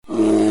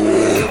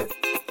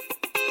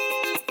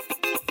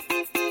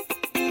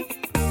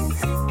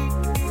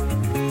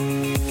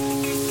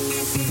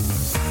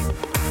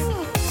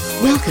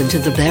Welcome to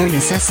the Bare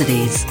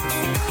Necessities,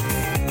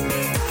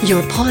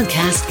 your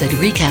podcast that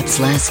recaps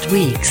last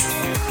week's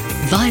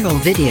viral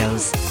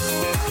videos,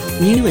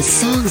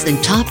 newest songs,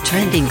 and top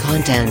trending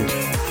content.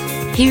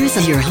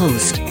 Here's your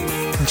host,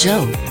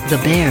 Joe the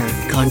Bear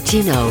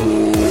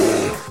Contino.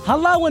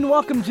 Hello and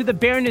welcome to the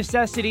Bare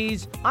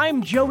Necessities.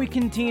 I'm Joey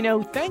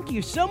Contino. Thank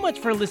you so much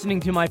for listening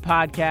to my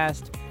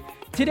podcast.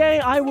 Today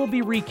I will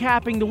be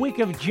recapping the week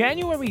of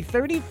January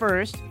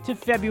 31st to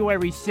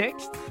February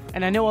 6th.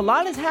 And I know a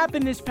lot has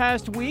happened this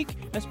past week,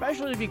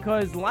 especially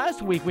because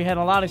last week we had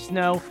a lot of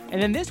snow,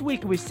 and then this week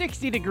it was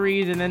 60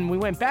 degrees, and then we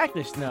went back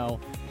to snow.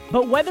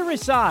 But weather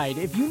aside,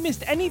 if you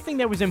missed anything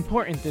that was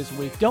important this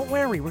week, don't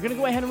worry. We're going to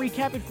go ahead and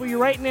recap it for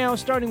you right now,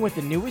 starting with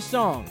the newest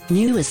song.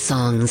 Newest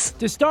songs.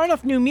 To start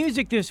off new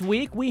music this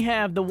week, we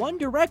have the One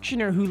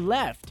Directioner who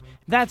left.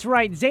 That's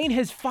right, Zayn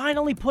has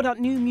finally put out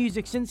new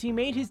music since he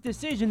made his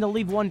decision to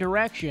leave One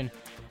Direction.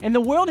 And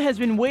the world has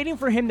been waiting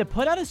for him to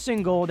put out a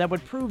single that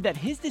would prove that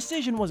his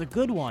decision was a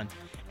good one.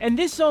 And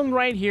this song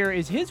right here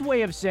is his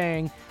way of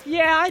saying,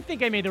 yeah, I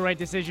think I made the right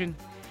decision.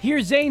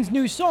 Here's Zayn's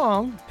new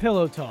song,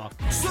 Pillow Talk.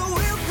 So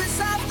we'll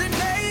piss off the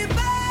neighbors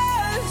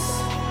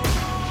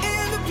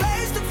in the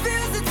place that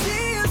feels the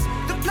tears,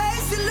 the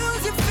place you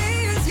lose your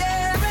fears,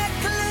 yeah,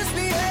 reckless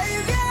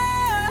behavior,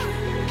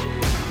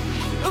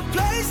 a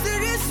place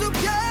that is so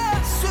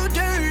pure, so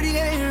dirty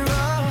and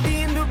raw.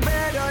 In the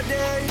bed all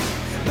day,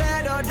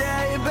 bed all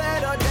day,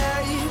 bed all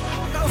day.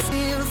 No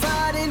feel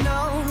fighting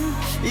on.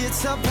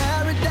 It's a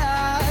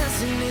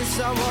paradise and it's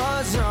a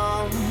war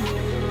zone.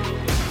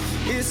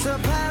 It's a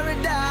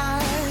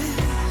paradise,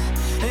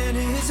 and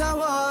it's a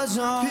war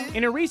zone.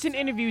 In a recent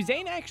interview,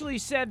 Zayn actually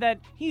said that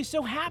he's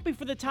so happy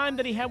for the time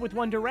that he had with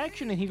One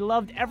Direction, and he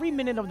loved every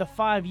minute of the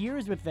 5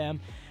 years with them,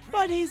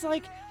 but he's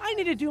like, I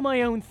need to do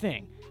my own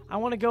thing. I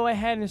want to go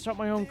ahead and start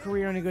my own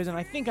career, and he goes, and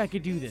I think I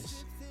could do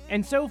this.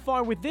 And so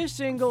far with this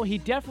single, he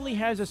definitely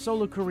has a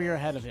solo career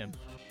ahead of him.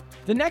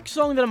 The next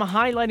song that I'm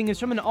highlighting is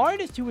from an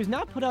artist who has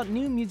not put out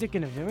new music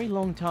in a very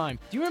long time.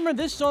 Do you remember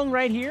this song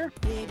right here?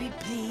 Baby,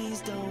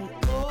 please don't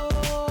go.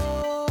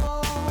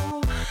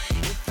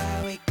 If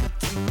I wake up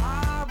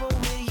tomorrow,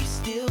 will you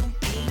still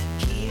be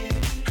here?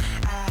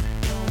 I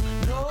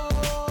don't know.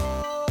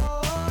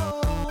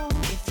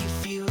 If you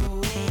feel the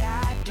way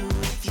I do,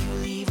 if you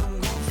leave, I'm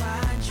gonna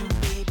find you,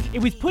 baby.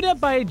 It was put out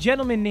by a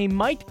gentleman named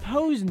Mike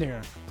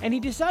Posner, and he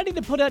decided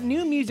to put out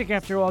new music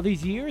after all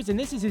these years, and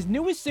this is his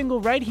newest single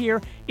right here.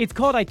 It's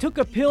called I Took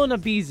a Pill in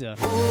Ibiza.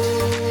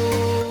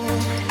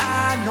 Oh,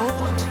 I know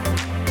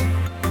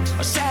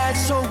a sad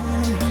soul,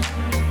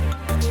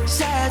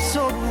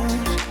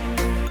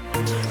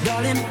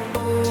 darling.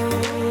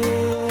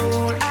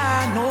 Oh,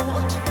 I know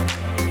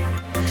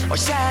a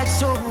sad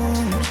souls.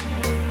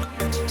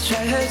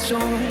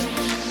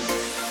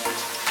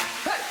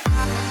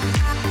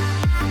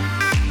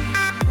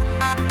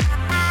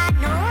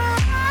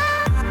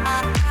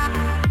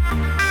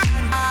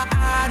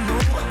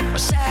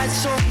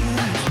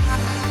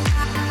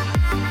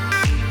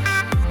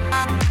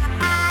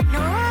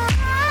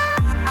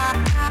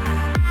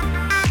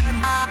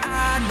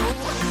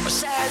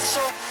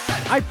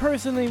 I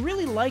personally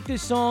really like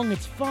this song.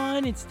 It's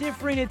fun, it's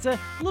different, it's a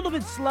little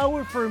bit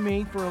slower for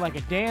me, for like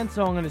a dance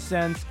song in a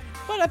sense,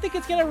 but I think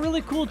it's got a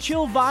really cool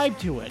chill vibe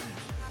to it.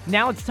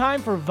 Now it's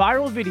time for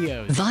viral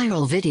videos.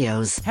 Viral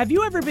videos. Have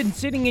you ever been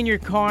sitting in your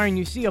car and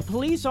you see a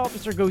police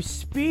officer go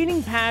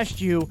speeding past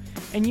you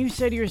and you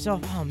say to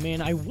yourself, oh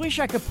man, I wish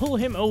I could pull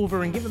him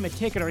over and give him a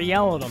ticket or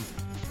yell at him?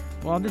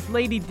 Well, this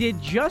lady did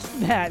just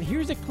that.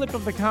 Here's a clip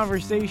of the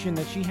conversation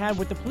that she had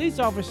with the police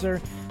officer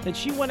that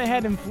she went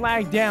ahead and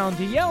flagged down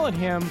to yell at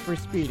him for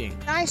speeding.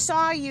 I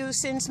saw you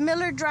since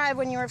Miller Drive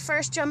when you were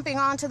first jumping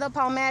onto the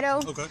Palmetto.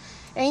 Okay.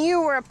 And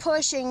you were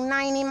pushing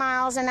 90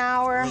 miles an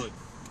hour. Really?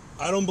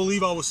 I don't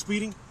believe I was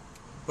speeding,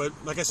 but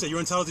like I said, you're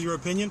entitled to your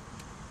opinion.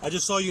 I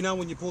just saw you now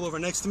when you pulled over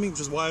next to me,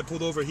 which is why I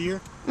pulled over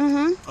here.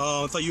 Mm-hmm.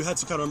 I thought you had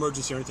some kind of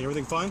emergency or anything.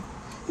 Everything fine?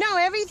 No,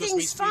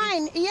 everything's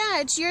fine. Yeah,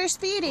 it's your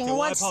speeding. Okay,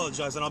 well, I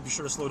apologize, and I'll be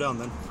sure to slow down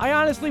then. I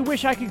honestly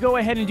wish I could go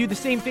ahead and do the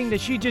same thing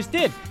that she just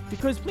did,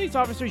 because police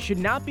officers should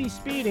not be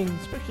speeding,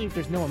 especially if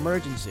there's no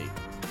emergency.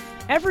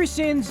 Ever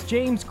since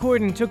James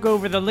Corden took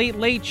over the Late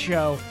Late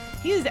Show,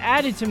 he has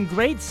added some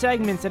great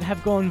segments that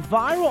have gone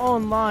viral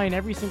online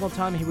every single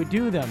time he would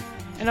do them.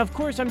 And of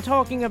course, I'm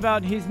talking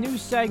about his new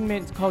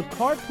segment called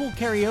Carpool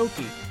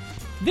Karaoke.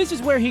 This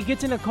is where he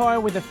gets in a car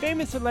with a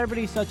famous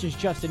celebrity such as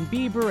Justin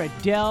Bieber,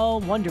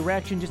 Adele, One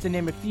Direction, just to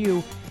name a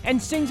few,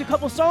 and sings a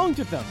couple songs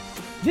with them.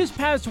 This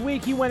past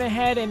week, he went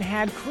ahead and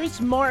had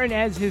Chris Martin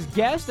as his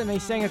guest, and they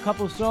sang a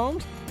couple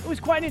songs. It was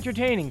quite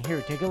entertaining.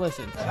 Here, take a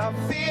listen. I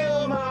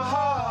feel my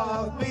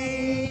heart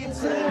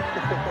beats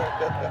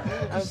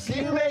as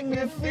you make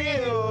me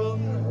feel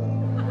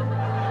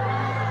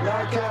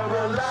like I'm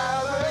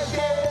alive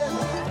again.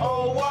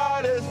 Oh,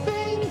 what a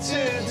thing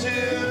to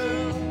do,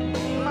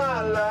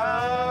 my love.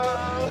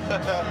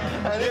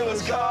 And it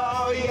was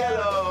called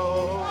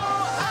Yellow.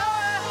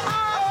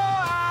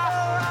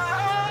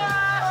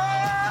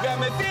 Got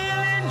me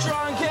feeling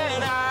drunk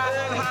and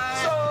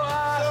high, so high,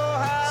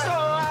 so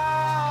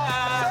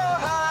high.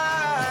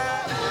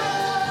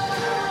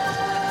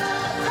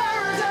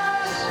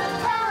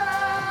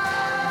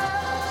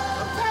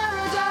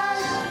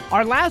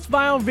 Our last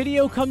viral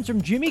video comes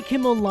from Jimmy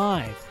Kimmel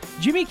Live.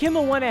 Jimmy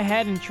Kimmel went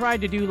ahead and tried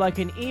to do like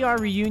an ER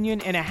reunion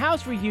and a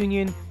house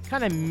reunion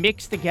kind of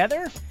mixed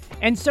together.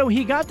 And so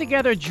he got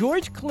together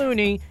George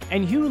Clooney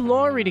and Hugh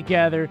Laurie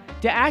together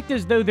to act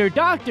as though they're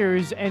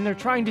doctors and they're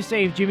trying to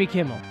save Jimmy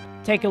Kimmel.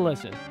 Take a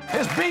listen.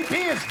 His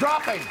BP is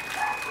dropping.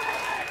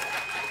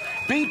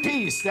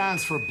 BP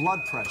stands for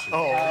blood pressure.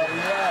 Oh,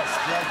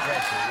 yes, blood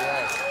pressure,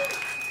 yes.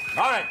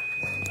 All right.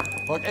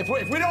 Look, if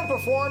we don't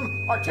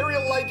perform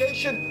arterial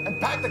ligation and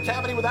pack the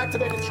cavity with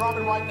activated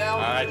thrombin right now...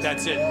 All right,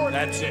 that's it.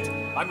 That's it.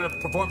 I'm going to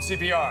perform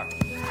CPR.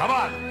 Come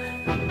on.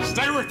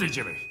 Stay with me,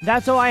 Jimmy.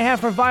 That's all I have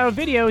for viral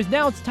videos.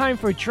 Now it's time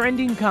for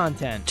trending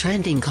content.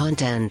 Trending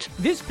content.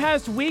 This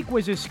past week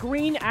was the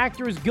Screen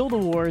Actors Guild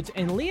Awards,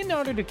 and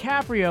Leonardo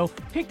DiCaprio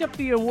picked up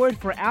the award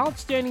for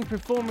Outstanding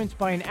Performance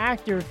by an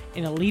Actor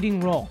in a Leading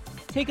Role.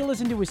 Take a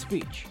listen to his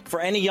speech.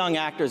 For any young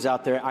actors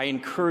out there, I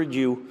encourage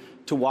you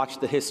to watch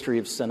the history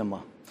of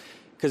cinema.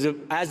 Because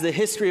as the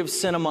history of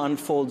cinema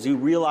unfolds, you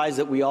realize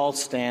that we all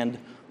stand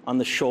on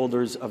the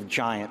shoulders of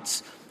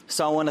giants.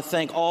 So I want to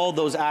thank all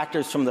those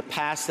actors from the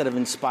past that have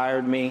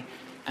inspired me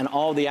and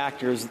all the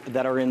actors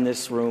that are in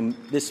this room.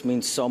 This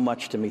means so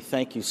much to me.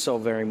 Thank you so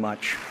very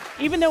much.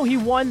 Even though he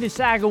won the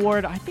SAG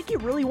Award, I think he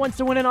really wants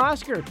to win an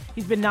Oscar.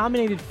 He's been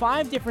nominated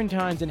 5 different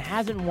times and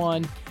hasn't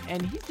won,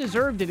 and he's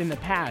deserved it in the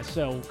past.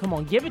 So come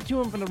on, give it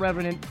to him from the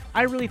Revenant.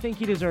 I really think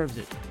he deserves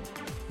it.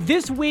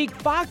 This week,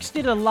 Fox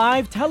did a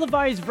live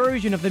televised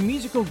version of the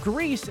musical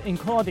Grease and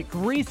called it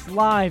Grease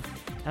Live.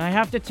 And I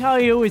have to tell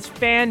you, it's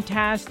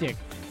fantastic.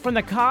 From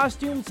the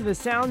costumes to the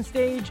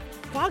soundstage,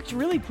 Fox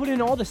really put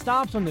in all the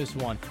stops on this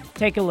one.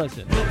 Take a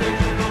listen.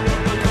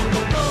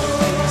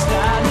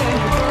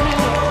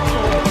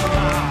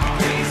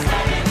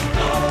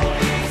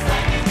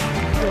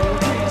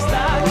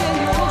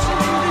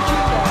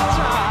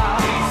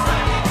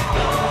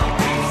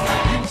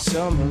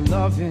 Summer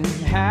loving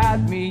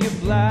had me a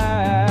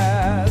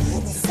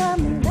blast.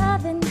 Summer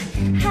loving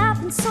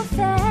happened so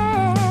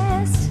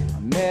fast. I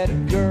met a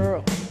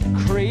girl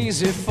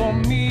crazy for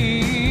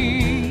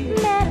me.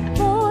 Met a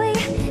boy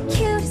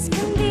cute as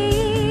can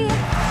be.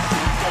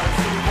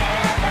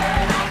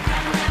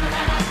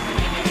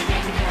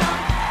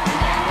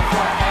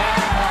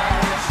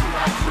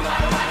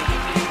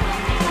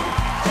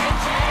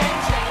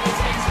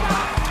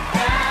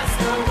 That's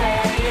the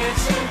way it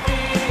should be.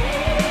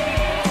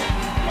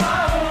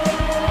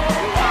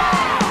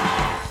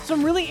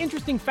 Some really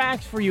interesting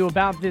facts for you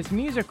about this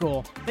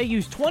musical. They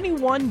used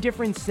 21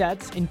 different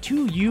sets and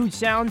 2 huge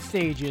sound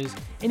stages,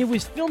 and it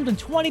was filmed on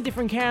 20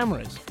 different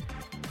cameras.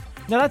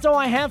 Now that's all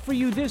I have for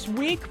you this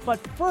week, but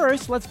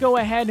first, let's go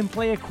ahead and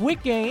play a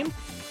quick game.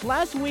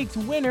 Last week's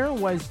winner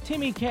was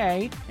Timmy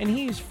K, and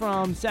he's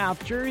from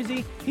South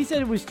Jersey. He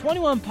said it was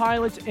 21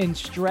 Pilots and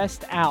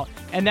Stressed Out,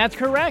 and that's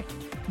correct.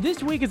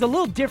 This week is a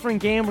little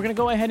different game. We're going to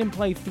go ahead and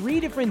play 3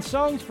 different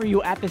songs for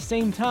you at the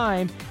same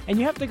time, and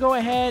you have to go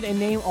ahead and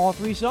name all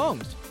 3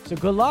 songs. So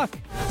good luck.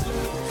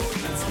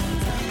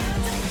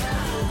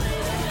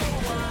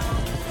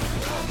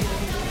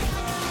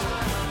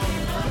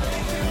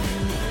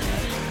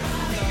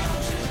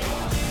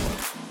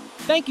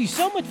 Thank you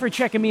so much for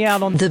checking me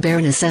out on The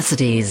Bare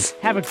Necessities.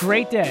 Have a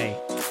great day.